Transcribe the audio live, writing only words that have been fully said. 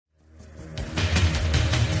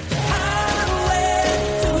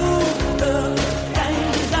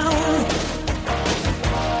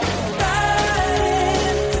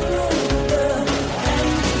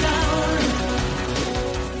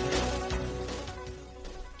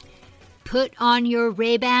Put on your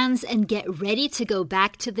Ray-Bans and get ready to go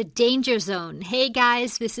back to the danger zone. Hey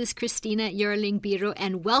guys, this is Christina Yerling-Biro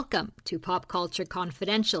and welcome to Pop Culture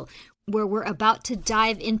Confidential, where we're about to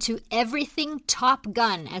dive into everything Top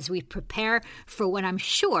Gun as we prepare for what I'm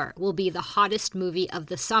sure will be the hottest movie of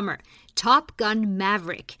the summer, Top Gun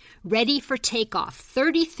Maverick, ready for takeoff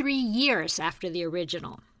 33 years after the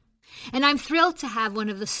original. And I'm thrilled to have one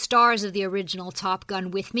of the stars of the original Top Gun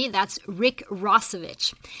with me. That's Rick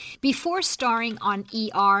Rossovich. Before starring on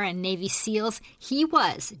ER and Navy SEALs, he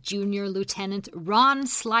was Junior Lieutenant Ron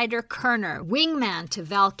Slider Kerner, wingman to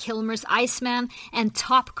Val Kilmer's Iceman, and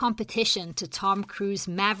top competition to Tom Cruise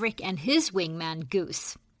Maverick and his wingman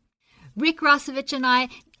Goose. Rick Rossovich and I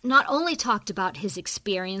not only talked about his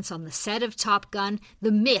experience on the set of Top Gun,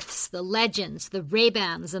 the myths, the legends, the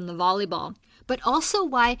Ray-Bans, and the volleyball, but also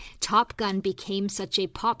why Top Gun became such a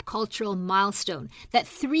pop cultural milestone that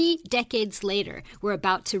 3 decades later we're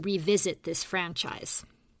about to revisit this franchise.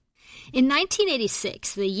 In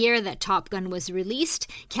 1986, the year that Top Gun was released,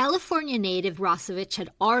 California native Rossovich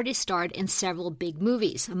had already starred in several big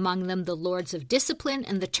movies, among them The Lords of Discipline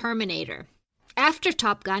and The Terminator. After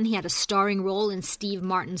Top Gun, he had a starring role in Steve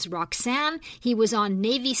Martin's Roxanne, he was on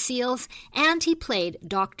Navy SEALs, and he played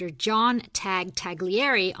Dr. John Tag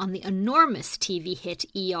Taglieri on the enormous TV hit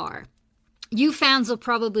ER. You fans will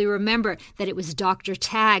probably remember that it was Dr.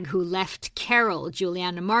 Tag who left Carol,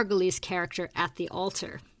 Juliana Margulies' character, at the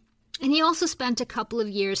altar. And he also spent a couple of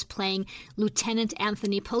years playing Lieutenant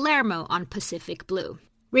Anthony Palermo on Pacific Blue.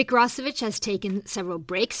 Rick Rossovich has taken several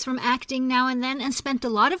breaks from acting now and then and spent a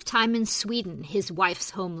lot of time in Sweden, his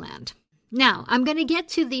wife's homeland. Now, I'm going to get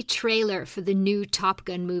to the trailer for the new Top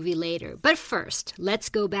Gun movie later, but first, let's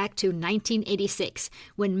go back to 1986,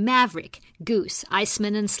 when Maverick, Goose,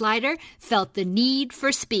 Iceman, and Slider felt the need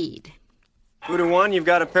for speed. 2-1, you've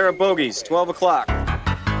got a pair of bogeys, 12 o'clock.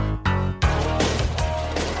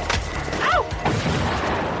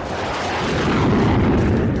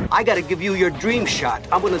 I gotta give you your dream shot.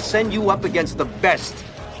 I'm gonna send you up against the best.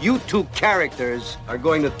 You two characters are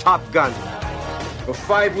going to Top Gun. For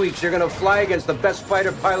 5 weeks, you're gonna fly against the best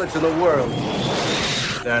fighter pilots in the world.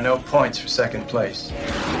 There are no points for second place.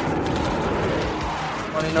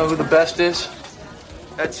 Want to know who the best is?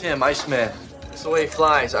 That's him, Iceman. That's the way he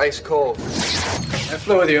flies, ice cold. I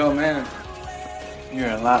flew with your old man.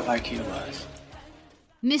 You're a lot like he was.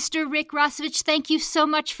 Mr. Rick Rossovich, thank you so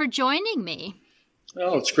much for joining me.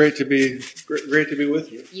 Oh, it's great to be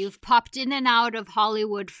with you. You've popped in and out of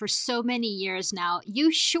Hollywood for so many years now.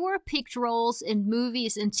 You sure picked roles in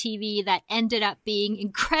movies and TV that ended up being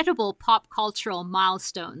incredible pop cultural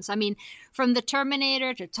milestones. I mean, from The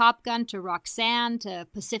Terminator to Top Gun to Roxanne to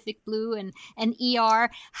Pacific Blue and ER.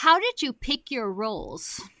 How did you pick your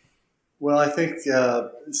roles? Well, I think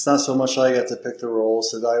it's not so much I got to pick the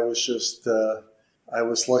roles, that I was just I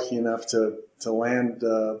was lucky enough to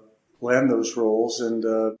land those roles, and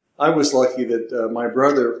I was lucky that my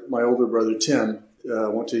older brother Tim,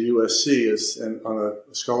 went to USC on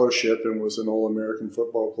a scholarship and was an All-American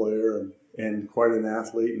football player and quite an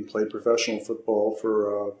athlete, and played professional football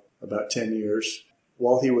for about 10 years.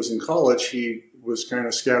 While he was in college, he was kind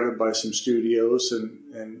of scattered by some studios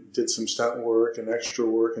and did some stunt work and extra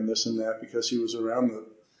work and this and that because he was around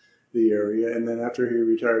the area. And then after he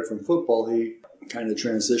retired from football, he kind of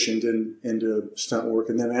transitioned into stunt work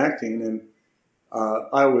and then acting. And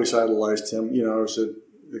I always idolized him. You know, I was a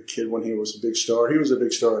kid when he was a big star. He was a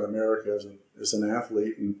big star in America as an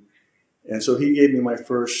athlete. And so he gave me my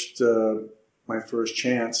first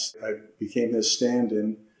chance. I became his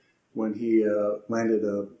stand-in when he landed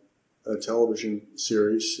a television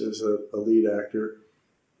series as a lead actor.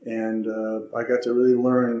 And I got to really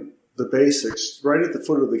learn the basics right at the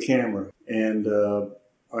foot of the camera. And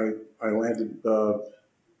I landed a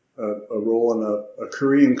role in a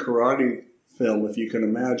Korean karate film, if you can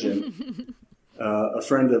imagine. A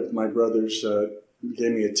friend of my brother's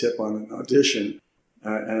gave me a tip on an audition,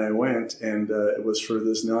 and I went, and it was for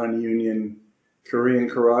this non-union Korean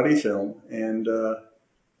karate film. And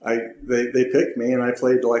they picked me, and I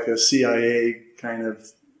played like a CIA kind of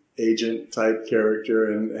agent type character,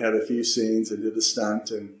 and had a few scenes and did a stunt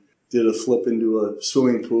and did a flip into a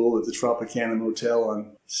swimming pool at the Tropicana Motel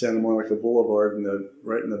on Santa Monica Boulevard,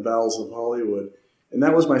 right in the bowels of Hollywood. And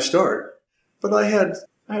that was my start. But I had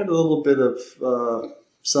a little bit of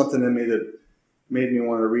something in me that made me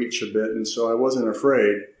want to reach a bit, and so I wasn't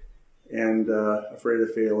afraid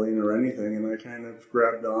of failing or anything, and I kind of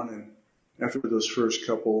grabbed on. And after those first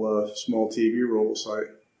couple small TV roles,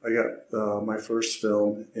 I got my first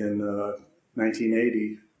film in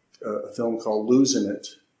 1980, a film called Losing It,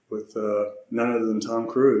 with none other than Tom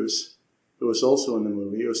Cruise, who was also in the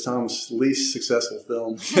movie. It was Tom's least successful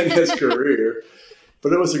film in his career.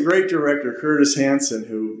 But it was a great director, Curtis Hanson,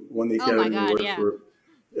 who won the Academy Award for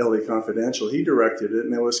LA Confidential. He directed it,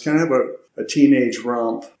 and it was kind of a teenage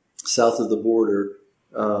romp south of the border.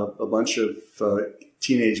 A bunch of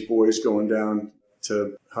teenage boys going down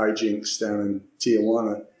to hijinks down in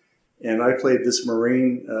Tijuana. And I played this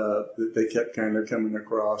Marine that they kept kind of coming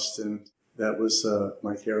across, and that was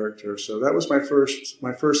my character. So that was my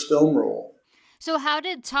first film role. So how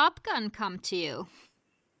did Top Gun come to you?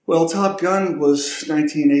 Well, Top Gun was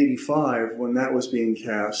 1985 when that was being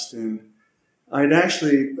cast, and I'd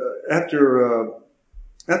actually, after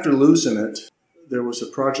losing it, there was a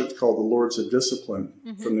project called The Lords of Discipline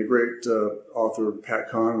from the great author Pat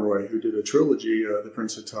Conroy, who did a trilogy, The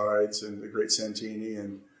Prince of Tides and The Great Santini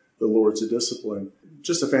and The Lords of Discipline.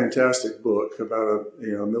 Just a fantastic book about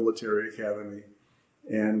a military academy,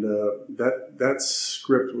 and that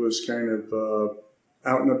script was kind of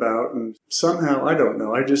out and about, and somehow, I don't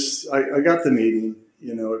know, I got the meeting,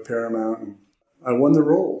 at Paramount, and I won the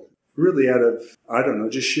role. Really out of, I don't know,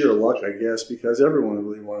 just sheer luck, I guess, because everyone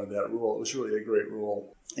really wanted that role. It was really a great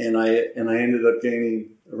role. And I ended up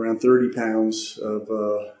gaining around 30 pounds of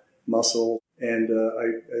muscle, and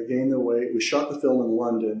I gained the weight. We shot the film in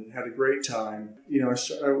London, had a great time.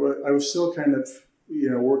 I was still kind of,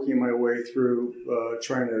 working my way through,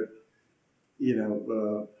 trying to,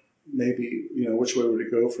 maybe, which way would it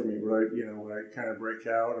go for me? Would I kind of break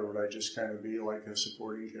out, or would I just kind of be like a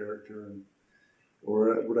supporting character,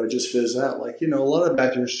 or would I just fizz out? Like, a lot of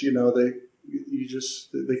actors, they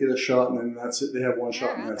get a shot and then that's it. They have one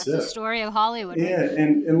shot and that's it. That's the story of Hollywood. Yeah, right?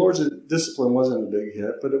 and Lords of Discipline wasn't a big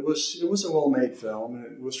hit, but it was a well-made film, and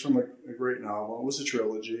it was from a great novel. It was a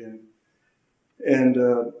trilogy, and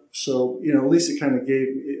so, at least it kind of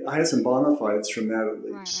I had some bona fides from that at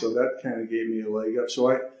least. Right. So that kind of gave me a leg up.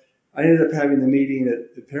 So I ended up having the meeting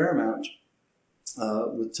at Paramount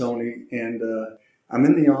with Tony, and I'm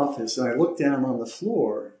in the office, and I look down on the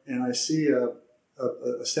floor, and I see a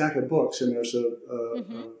stack of books, and there's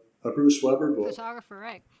a Bruce Weber book. Photographer,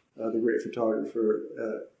 right. The great photographer.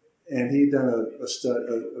 And he'd done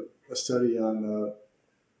a study on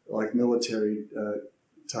like military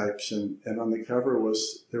types, and on the cover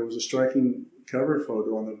there was a striking cover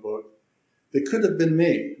photo on the book that could have been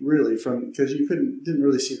me, really, because you didn't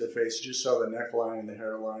really see the face, you just saw the neckline and the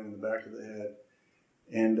hairline and the back of the head.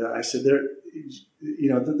 And I said,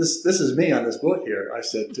 this is me on this book here. I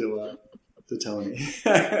said to Tony.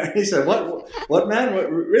 He said, "What man?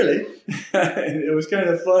 What, really?" And it was kind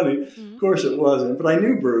of funny. Of course, it wasn't. But I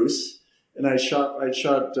knew Bruce, and I shot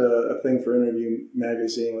a thing for Interview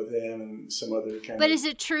magazine with him and some other kind. But is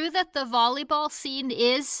it true that the volleyball scene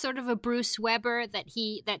is sort of a Bruce Weber,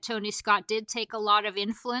 that Tony Scott did take a lot of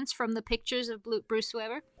influence from the pictures of Bruce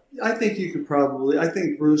Weber? I think you could probably. I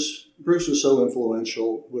think Bruce was so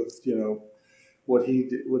influential with what he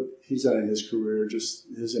did, what he's done in his career. Just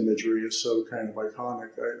his imagery is so kind of iconic.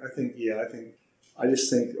 I just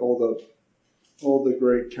think all the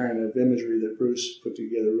great kind of imagery that Bruce put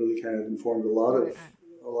together really kind of informed a lot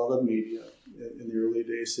of media in the early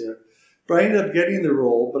days there. But I ended up getting the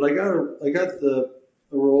role. But I got the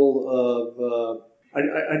role of. I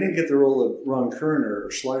didn't get the role of Ron Kerner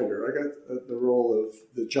or Slider. I got the role of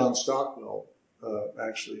that John Stockwell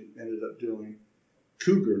actually ended up doing,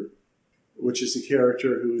 Cougar, which is the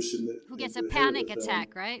character who gets a panic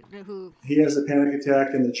attack, right? He has a panic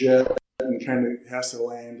attack in the jet and kind of has to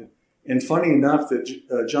land. And funny enough,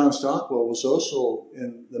 that John Stockwell was also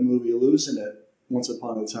in the movie Losing It, Once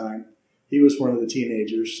Upon a Time. He was one of the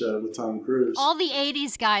teenagers with Tom Cruise. All the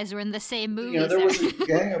 80s guys were in the same movie. There was a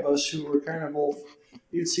gang of us who were kind of both.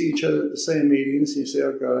 You'd see each other at the same meetings, and you say,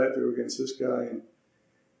 "Oh God, I have to go against this guy,"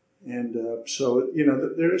 and so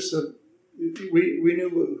there's we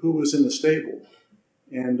knew who was in the stable,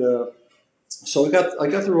 and so I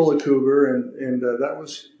got the role of Cougar, and that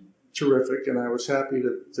was terrific, and I was happy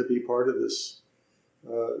to be part of this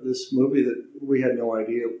movie that we had no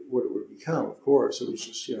idea what it would become. Of course, it was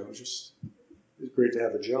just it was great to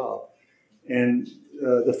have a job, and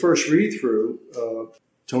the first read through.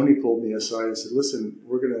 Tony pulled me aside and said, "Listen,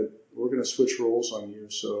 we're gonna switch roles on you.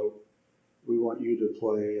 So we want you to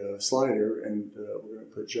play Slider, and we're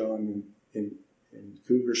gonna put John in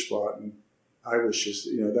Cougar's spot." And I was just,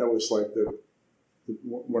 that was like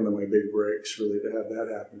one of my big breaks, really, to have that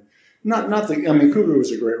happen. Cougar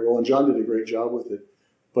was a great role, and John did a great job with it.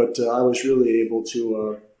 But I was really able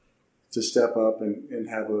to step up and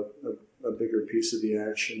have a bigger piece of the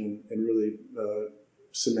action and really.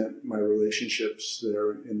 Cement my relationships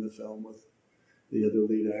there in the film with the other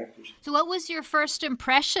lead actors. So what was your first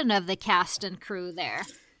impression of the cast and crew there?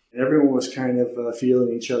 And everyone was kind of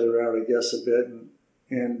feeling each other out, I guess, a bit.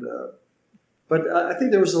 But I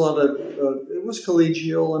think there was a lot of, it was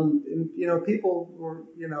collegial, and people were,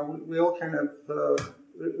 we all kind of,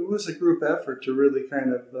 it was a group effort to really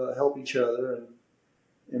kind of help each other.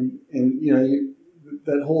 And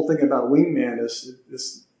that whole thing about wingman is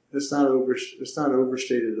it's not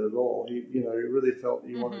overstated at all. You really felt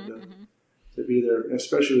you wanted to be there,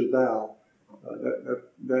 especially with Val.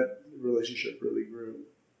 That relationship really grew.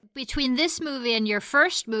 Between this movie and your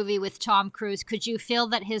first movie with Tom Cruise, could you feel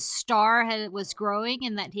that his star was growing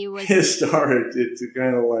and that he was... His star, it's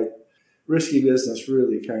kind of like Risky Business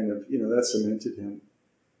really kind of, that cemented him.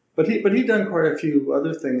 But he'd done quite a few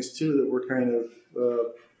other things, too, that were kind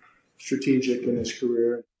of strategic in his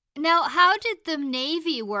career. Now, how did the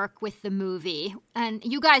Navy work with the movie? And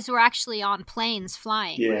you guys were actually on planes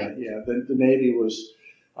flying, right? Yeah. The Navy was...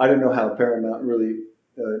 I don't know how Paramount really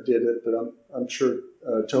did it, but I'm sure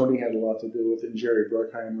Tony had a lot to do with it, and Jerry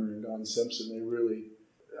Bruckheimer and Don Simpson. They really,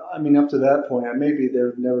 up to that point, maybe there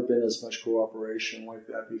had never been as much cooperation like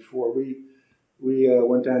that before. We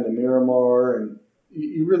went down to Miramar, and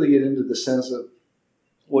you really get into the sense of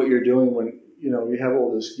what you're doing when, you have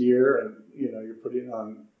all this gear and, you're putting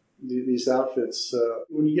on these outfits.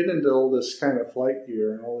 When you get into all this kind of flight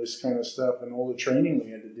gear and all this kind of stuff and all the training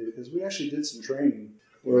we had to do, because we actually did some training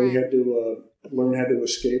where we had to learn how to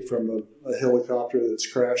escape from a helicopter that's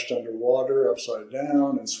crashed underwater, upside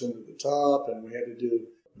down, and swim to the top. And we had to do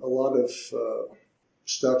a lot of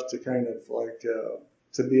stuff to kind of like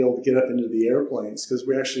to be able to get up into the airplanes, because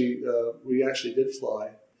we actually did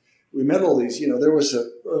fly. We met all these. There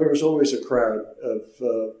was always a crowd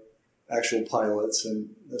of actual pilots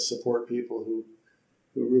and support people who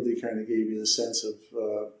really kind of gave you the sense of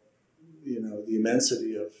the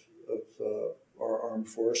immensity of our armed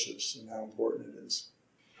forces and how important it is.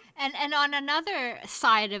 And on another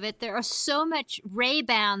side of it, there are so much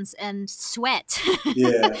Ray-Bans and sweat.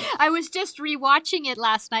 Yeah. I was just rewatching it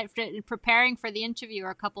last night, preparing for the interview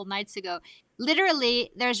a couple nights ago.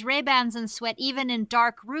 Literally, there's Ray-Bans and sweat even in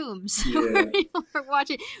dark rooms. Yeah. Where you were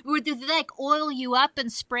watching. Did they like oil you up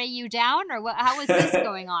and spray you down, or how was this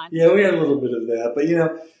going on? Yeah, we had a little bit of that, but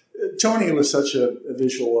Tony was such a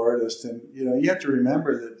visual artist, and you have to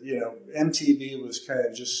remember that MTV was kind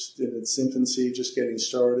of just in its infancy, just getting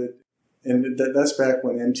started, and that's back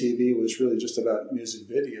when MTV was really just about music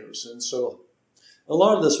videos, and so a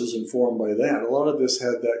lot of this was informed by that. A lot of this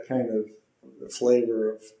had that kind of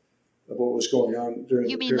flavor of what was going on during.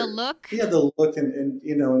 You mean the look? Yeah, the look,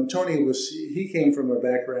 and Tony he came from a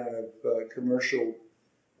background of commercial.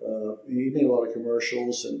 He made a lot of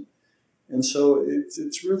commercials and so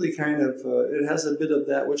it's really kind of, it has a bit of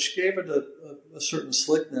that, which gave it a certain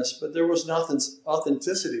slickness, but there was an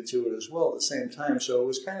authenticity to it as well at the same time. So it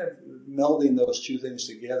was kind of melding those two things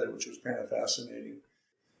together, which was kind of fascinating.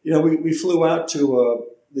 We flew out to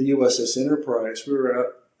the USS Enterprise. We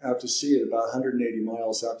were out to sea at about 180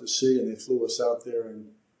 miles out to sea, and they flew us out there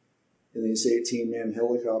in these 18-man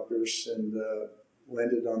helicopters and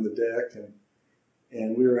landed on the deck.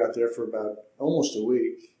 And we were out there for about almost a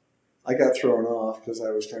week. I got thrown off because I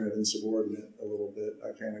was kind of insubordinate a little bit.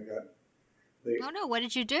 I kind of got... Oh, no. What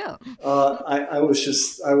did you do? I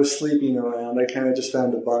was sleeping around. I kind of just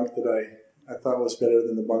found a bunk that I thought was better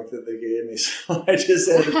than the bunk that they gave me. So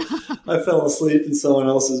I fell asleep in someone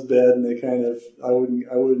else's bed, and they kind of, I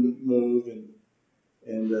wouldn't move.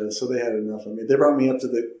 And so they had enough of me. They brought me up to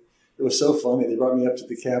it was so funny. They brought me up to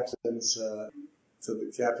the captain's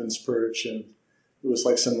perch, and it was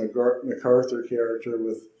like some MacArthur character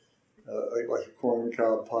with like a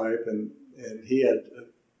corncob pipe, and he had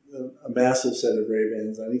a massive set of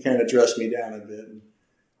Ray-Bans on. He kind of dressed me down a bit. And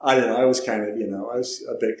I don't know. I was kind of, I was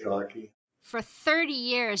a bit cocky. For 30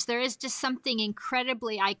 years, there is just something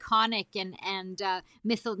incredibly iconic and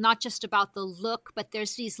mythical, not just about the look, but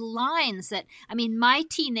there's these lines that, my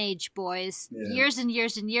teenage boys, years and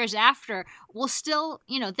years and years after, will still,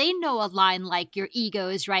 they know a line like your ego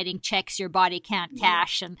is writing checks your body can't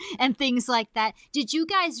cash and things like that. Did you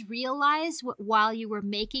guys realize while you were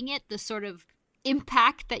making it, the sort of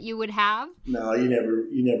impact that you would have? No, you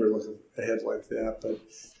never look ahead like that. But,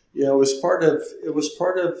 it was part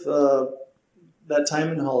of that time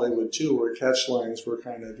in Hollywood too, where catch lines were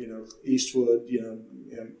kind of, Eastwood,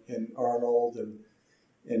 and Arnold,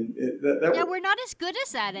 we're not as good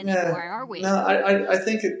as that anymore, are we? No, I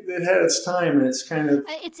think it had its time, and it's kind of...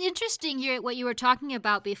 It's interesting what you were talking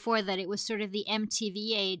about before, that it was sort of the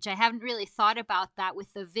MTV age. I haven't really thought about that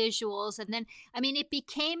with the visuals. And then, it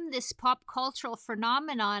became this pop cultural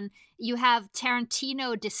phenomenon. You have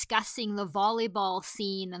Tarantino discussing the volleyball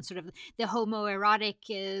scene and sort of the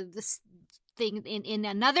homoerotic, thing in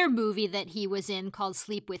another movie that he was in called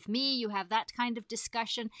Sleep With Me. You have that kind of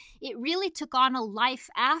discussion. It really took on a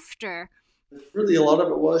life after. Really, a lot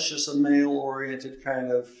of it was just a male-oriented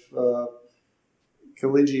kind of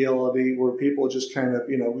collegiality where people just kind of,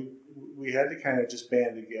 we had to kind of just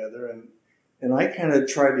band together. And I kind of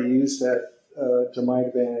tried to use that to my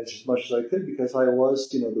advantage as much as I could because I was,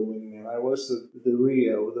 the wingman. I was the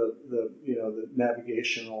Rio, the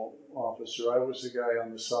navigational officer. I was the guy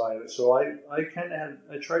on the side. So I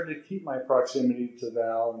tried to keep my proximity to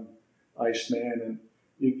Val and Iceman. And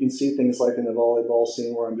you can see things like in the volleyball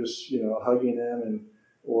scene where I'm just, hugging him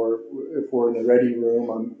or if we're in the ready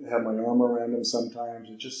room, I have my arm around him sometimes.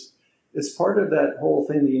 It's part of that whole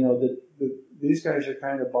thing, that these guys are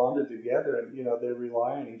kind of bonded together and, they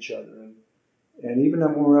rely on each other. And even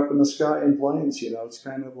when we're up in the sky in planes, it's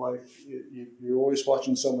kind of like you're always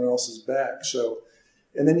watching someone else's back. So,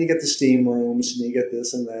 and then you get the steam rooms and you get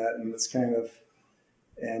this and that, and it's kind of,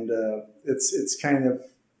 and it's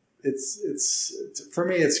for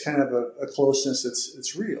me, it's kind of a closeness.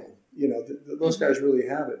 It's real. Those guys really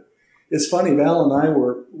have it. It's funny. Val and I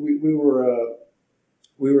we were a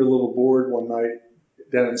little bored one night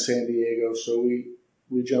down in San Diego, so we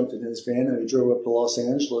jumped in his van and we drove up to Los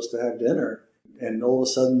Angeles to have dinner. And all of a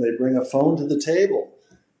sudden, they bring a phone to the table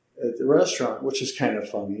at the restaurant, which is kind of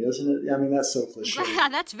funny, isn't it? I mean, that's so cliche. Yeah,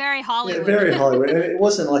 that's very Hollywood. Yeah, very Hollywood. And it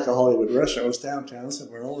wasn't like a Hollywood restaurant. It was downtown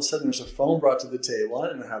somewhere. And all of a sudden, there's a phone brought to the table. I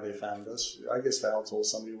don't know how they found us. I guess Val told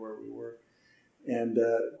somebody where we were. And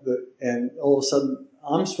and all of a sudden,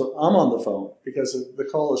 I'm on the phone because the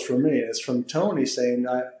call is from me. And it's from Tony saying,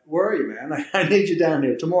 where are you, man? I need you down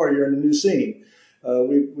here. Tomorrow, you're in a new scene.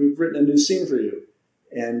 We've written a new scene for you.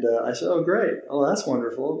 And I said, "Oh, great! Oh, that's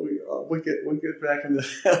wonderful. We get back in the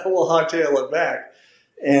we'll hottail it back."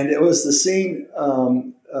 And it was the scene,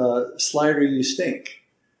 "Slider, You Stink,"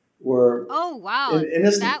 where oh wow, and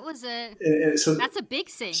that was that's a big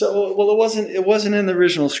scene. So well, it wasn't in the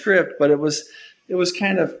original script, but it was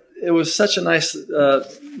such a nice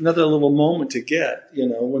another little moment to get.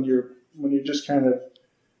 When you're just kind of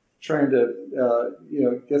trying to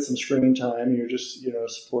get some screen time, you're just a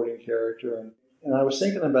supporting character And I was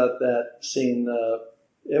thinking about that scene.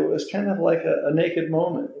 It was kind of like a naked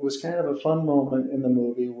moment. It was kind of a fun moment in the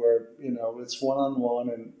movie where, it's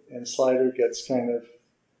one-on-one and Slider gets kind of,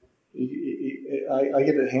 I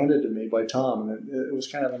get it handed to me by Tom, and it was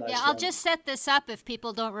kind of a nice moment. I'll just set this up if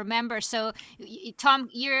people don't remember. So Tom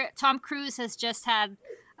Cruise has just had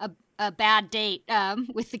a bad date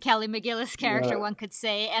with the Kelly McGillis character, one could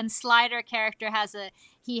say, and Slider character has a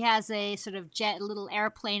sort of little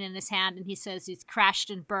airplane in his hand, and he says he's crashed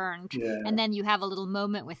and burned, and then you have a little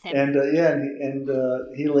moment with him. And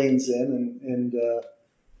he leans in and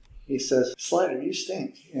he says, "Slider, you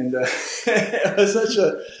stink," and it was such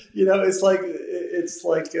a it's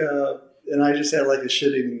like and I just had like a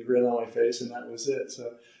shit-eating grin on my face, and that was it.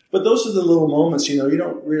 So, but those are the little moments, you don't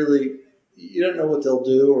know what they'll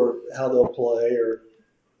do or how they'll play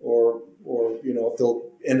or if they'll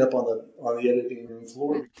end up on the editing room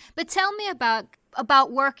floor. But tell me about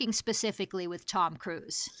working specifically with Tom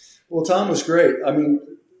Cruise. Well, Tom was great. I mean,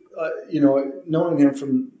 knowing him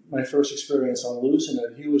from my first experience on Losing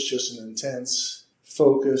It, he was just an intense,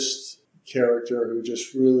 focused character who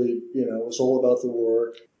just really, was all about the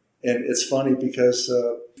work. And it's funny because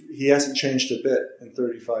he hasn't changed a bit in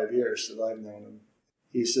 35 years that I've known him.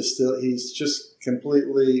 He's just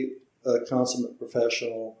completely a consummate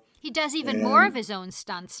professional. He does even more of his own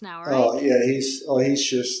stunts now, right? Oh yeah, he's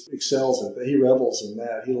just excels at that. He revels in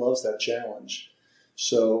that. He loves that challenge.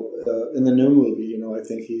 So in the new movie, I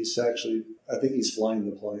think he's flying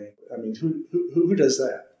the plane. I mean, who does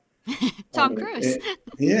that? Tom Cruise.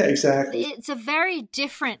 Yeah, exactly. It's a very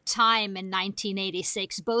different time in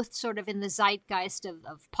 1986, both sort of in the zeitgeist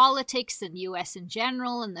of politics and U.S. in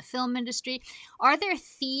general and the film industry. Are there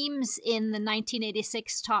themes in the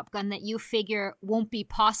 1986 Top Gun that you figure won't be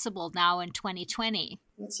possible now in 2020?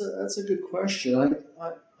 That's a good question.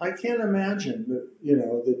 I can't imagine that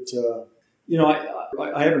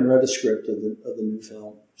I haven't read a script of the new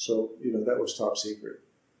film, so that was top secret.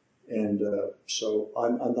 And so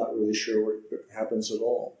I'm not really sure what happens at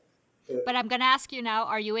all. But I'm going to ask you now,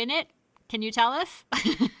 are you in it? Can you tell us?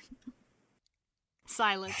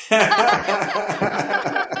 Silence.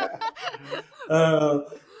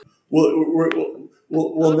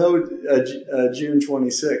 We'll know June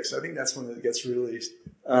 26th. I think that's when it gets released.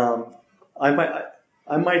 I might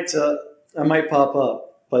pop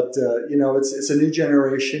up, but it's a new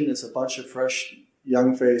generation. It's a bunch of fresh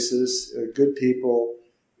young faces, good people.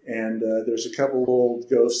 And there's a couple old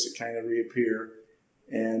ghosts that kind of reappear.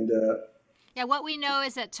 And Yeah, what we know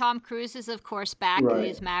is that Tom Cruise is, of course, back. Right.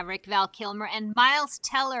 He's Maverick, Val Kilmer, and Miles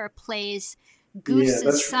Teller plays Yeah,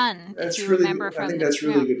 Goose's son. that's if you really. remember from I think the, that's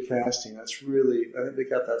really yeah. good casting. That's really. I think they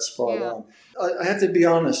got that spot Yeah. on. I have to be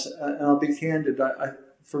honest, and I'll be candid.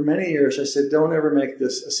 For many years I said, don't ever make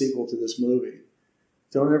this a sequel to this movie.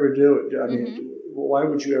 Don't ever do it. I mean, why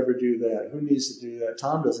would you ever do that? Who needs to do that?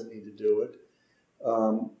 Tom doesn't need to do it.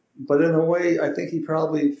 But in a way, I think he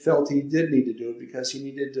probably felt he did need to do it because he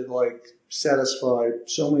needed to like satisfy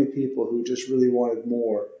so many people who just really wanted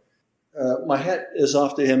more. My hat is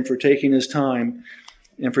off to him for taking his time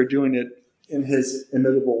and for doing it in his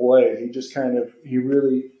imitable way. He just he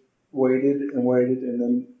really waited, and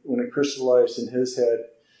then when it crystallized in his head,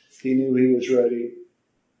 he knew he was ready.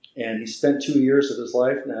 And he spent 2 years of his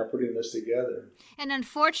life now putting this together. And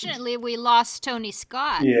unfortunately, we lost Tony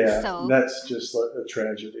Scott. Yeah, so. That's just a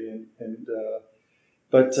tragedy.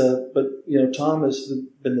 But Tom has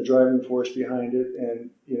been the driving force behind it, and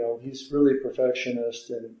he's really a perfectionist,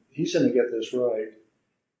 and he's going to get this right.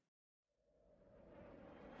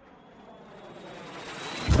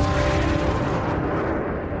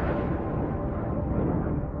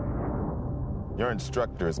 Your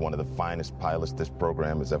instructor is one of the finest pilots this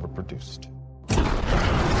program has ever produced.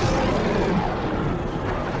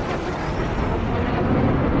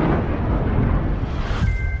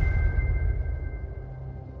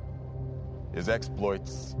 His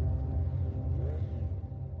exploits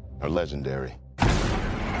are legendary.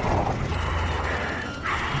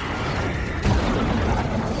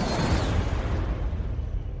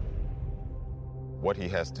 What he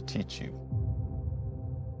has to teach you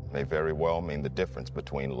may very well mean the difference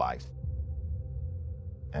between life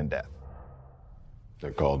and death.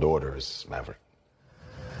 They're called orders, Maverick.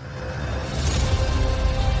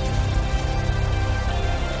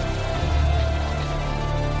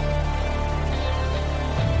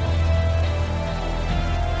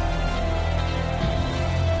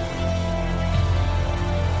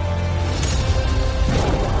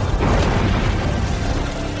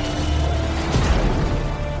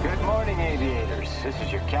 This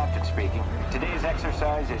is your captain speaking. Today's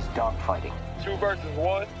exercise is dogfighting. 2 versus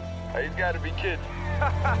 1? He's got to be kidding.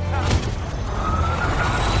 What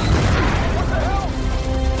the hell?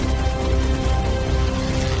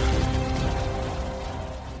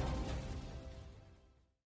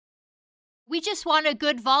 We just want a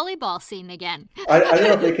good volleyball scene again. I don't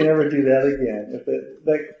know if they can ever do that again.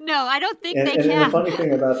 No, I don't think they can. can. And the funny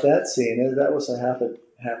thing about that scene is that was a half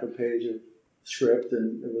a page of script,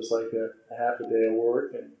 and it was like a half a day of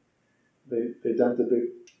work, and they dumped a big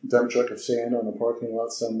dump truck of sand on the parking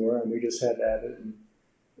lot somewhere, and we just had at it,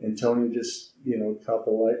 and Tony just caught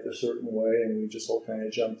the light a certain way, and we just all kind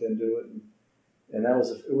of jumped into it, and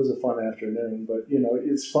it was a fun afternoon. But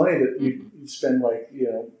it's funny that you spend 4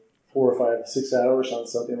 or 5, 6 hours on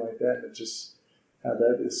something like that, and it just how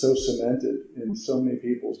that is so cemented in so many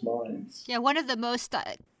people's minds. Yeah, one of the most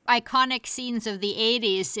iconic scenes of the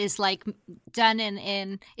 80s is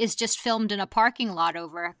is just filmed in a parking lot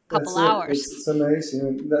over a couple hours. It's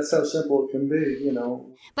amazing. That's how simple it can be,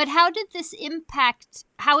 But how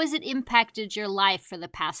has it impacted your life for the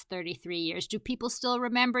past 33 years? Do people still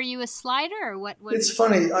remember you as Slider, or what? It's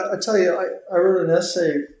funny. I tell you, I wrote an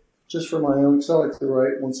essay just for my own, because I like to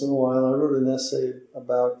write once in a while. I wrote an essay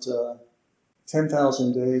about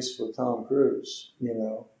 10,000 Days for Tom Cruise,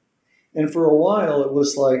 And for a while, it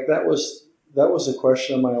was like that was a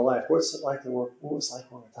question of my life. What's it like to work? What was it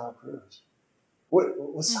like working with Tom Cruise?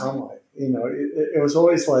 What's Tom like? It was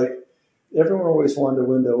always like everyone always wanted to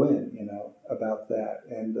window in, about that,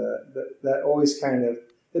 and that always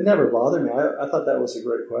it never bothered me. I thought that was a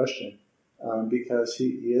great question because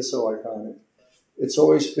he is so iconic. It's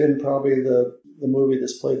always been probably the movie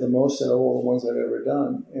that's played the most out of all the ones I've ever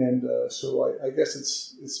done, and so I guess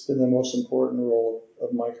it's been the most important role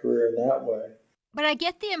of my career in that way. But I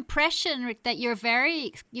get the impression, Rick, that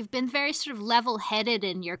you've been very sort of level-headed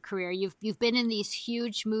in your career. You've been in these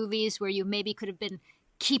huge movies where you maybe could have been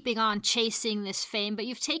keeping on chasing this fame, but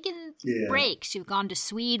you've taken breaks. You've gone to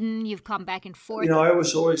Sweden. You've come back and forth. I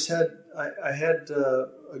I had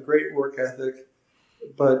a great work ethic,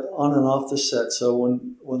 but on and off the set. So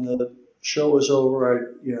when the show was over, I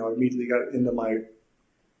immediately got into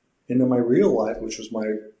my real life, which was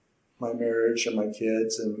my marriage and my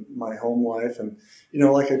kids and my home life. And,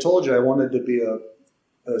 like I told you, I wanted to be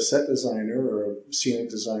a set designer or a scenic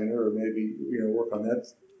designer, or maybe, work on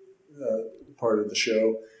that part of the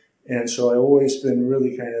show. And so I've always been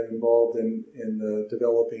really kind of involved in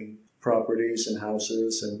developing properties and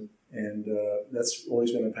houses, and that's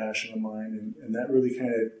always been a passion of mine. And that really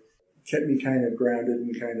kind of kept me kind of grounded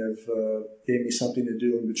and kind of gave me something to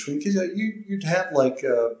do in between. Because you'd have like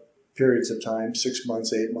periods of time, 6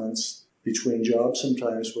 months, 8 months between jobs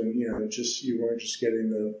sometimes when, you weren't just getting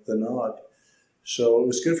the nod. So it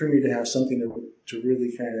was good for me to have something to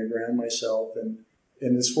really kind of ground myself. And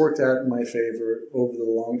it's worked out in my favor over the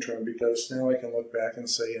long term, because now I can look back and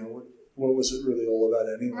say, what was it really all about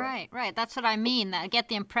anyway? Right. That's what I mean. I get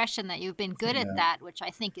the impression that you've been good at that, which I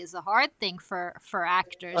think is a hard thing for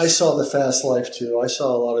actors. I saw the fast life too. I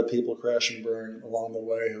saw a lot of people crash and burn along the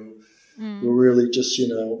way who really just,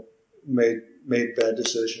 made bad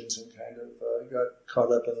decisions and kind of got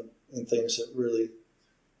caught up in things that really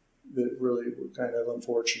were kind of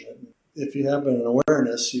unfortunate. If you have an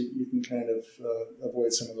awareness, you can kind of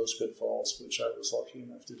avoid some of those pitfalls, which I was lucky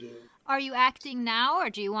enough to do. Are you acting now, or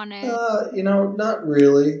do you want to? Not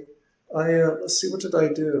really. Let's see, what did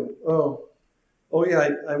I do? Oh yeah,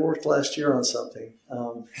 I worked last year on something.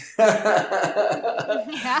 Yeah,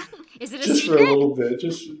 is it a just secret? For a little bit,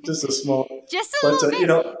 just a small. Just a little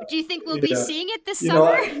bit. Do you think we'll be seeing it this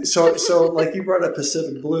summer? So like you brought up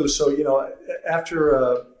Pacific Blue. So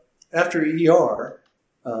after ER.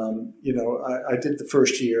 I did the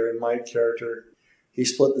first year, and my character, he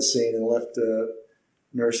split the scene and left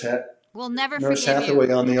Nurse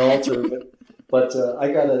Hathaway on the altar. But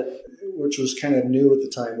I got which was kind of new at the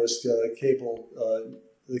time, was cable.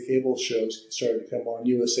 The cable shows started to come on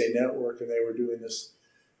USA Network, and they were doing this.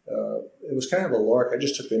 It was kind of a lark. I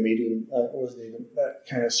just took the meeting. I wasn't even that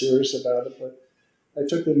kind of serious about it, but I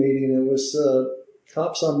took the meeting. It was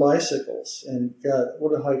cops on bicycles, and God,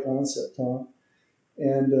 what a high concept, huh?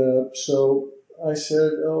 And so I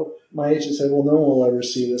said, my agent said, well, no one will ever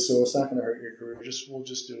see this, so it's not going to hurt your career. We'll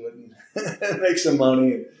just do it and make some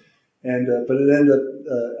money. But it ended up,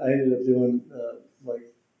 I ended up doing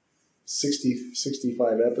like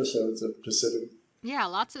 65 episodes of Pacific. Yeah,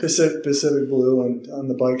 lots of Pacific Blue, and on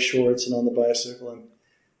the bike shorts and on the bicycle. And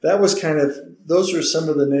that was those were some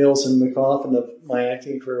of the nails in the coffin of my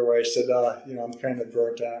acting career, where I said, I'm kind of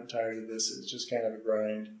burnt out and tired of this. It's just kind of a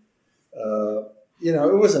grind. It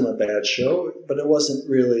wasn't a bad show, but it wasn't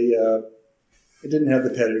really. It didn't have the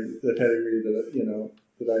pedigree that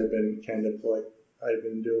I'd been kind of like I'd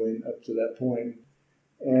been doing up to that point.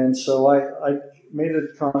 And so I made a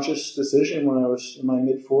conscious decision when I was in my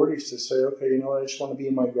mid-40s to say, okay, you know what, I just want to be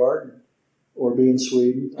in my garden or be in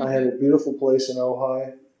Sweden. Mm-hmm. I had a beautiful place in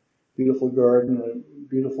Ojai, beautiful garden, a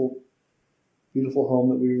beautiful home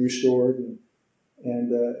that we restored,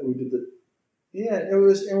 and we did the. Yeah, it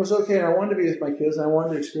was okay. And I wanted to be with my kids, and I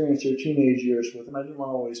wanted to experience their teenage years with them. I didn't want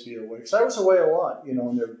to always be away, because I was away a lot, and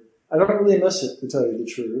I don't really miss it, to tell you the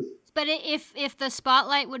truth. But if the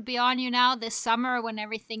spotlight would be on you now this summer when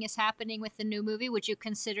everything is happening with the new movie, would you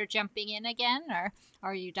consider jumping in again, or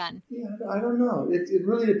are you done? Yeah, I don't know. It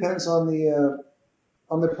really depends on the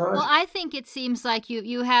project. Well, I think it seems like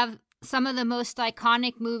you have some of the most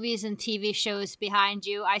iconic movies and TV shows behind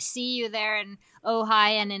you. I see you there in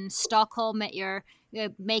Ojai and in Stockholm at your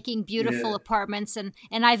making beautiful apartments, and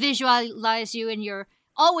I visualize you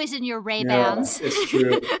always in your Ray-Bans. Yeah, it's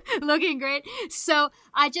true. Looking great. So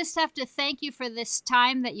I just have to thank you for this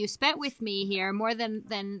time that you spent with me here, more than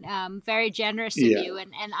very generous of you.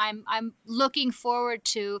 And I'm looking forward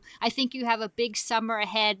to, I think you have a big summer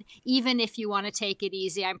ahead, even if you want to take it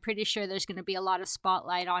easy. I'm pretty sure there's going to be a lot of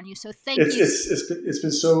spotlight on you. So thank you.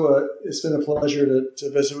 It's been a pleasure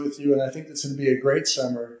to visit with you. And I think it's going to be a great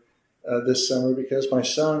summer this summer, because my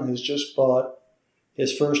son has just bought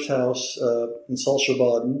his first house in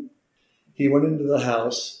Saltsjöbaden. He went into the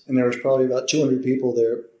house, and there was probably about 200 people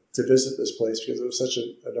there to visit this place because it was such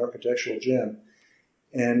an architectural gem.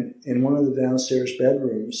 And in one of the downstairs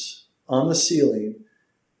bedrooms, on the ceiling,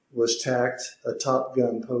 was tacked a Top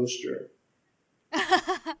Gun poster.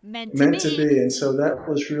 Meant to be. And so that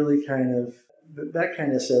was really that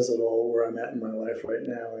kind of says it all, where I'm at in my life right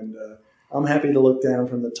now. And I'm happy to look down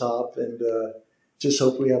from the top and just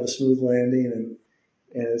hope we have a smooth landing, and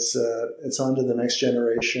it's on to the next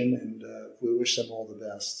generation, and we wish them all the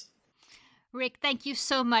best. Rick, thank you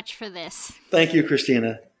so much for this. Thank you,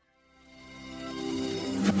 Christina.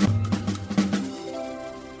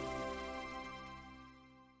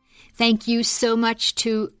 Thank you so much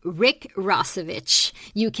to Rick Rossovich.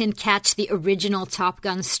 You can catch the original Top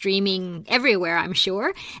Gun streaming everywhere, I'm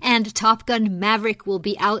sure, and Top Gun Maverick will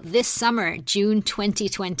be out this summer, June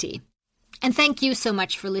 2020. And thank you so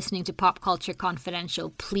much for listening to Pop Culture Confidential.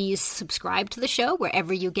 Please subscribe to the show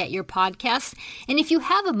wherever you get your podcasts. And if you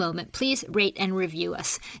have a moment, please rate and review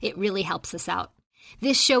us. It really helps us out.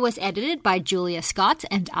 This show was edited by Julia Scott,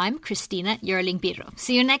 and I'm Christina Yerling-Biro.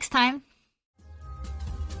 See you next time.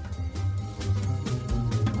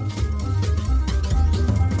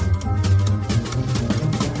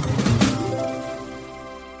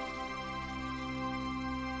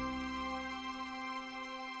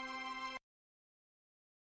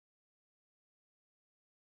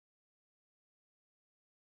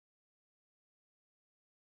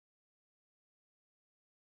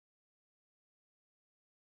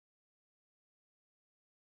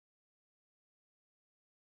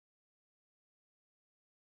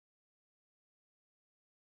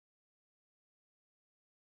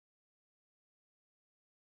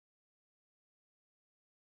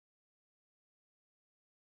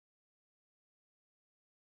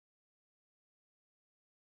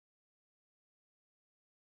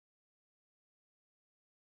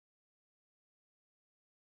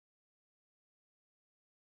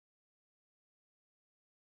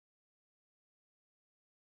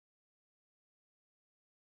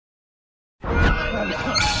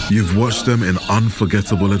 You've watched them in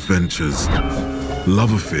unforgettable adventures,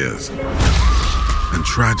 love affairs, and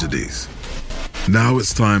tragedies. Now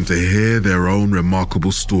it's time to hear their own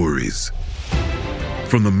remarkable stories.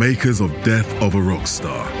 From the makers of Death of a Rock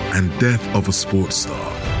Star and Death of a Sports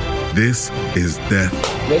Star, this is Death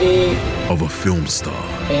of a Film Star.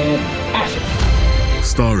 And action.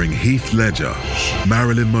 Starring Heath Ledger,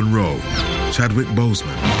 Marilyn Monroe, Chadwick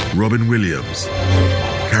Boseman, Robin Williams,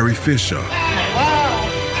 Carrie Fisher,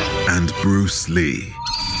 and Bruce Lee.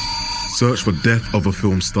 Search for Death of a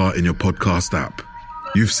Film Star in your podcast app.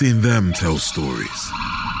 You've seen them tell stories.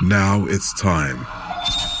 Now it's time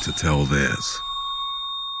to tell theirs.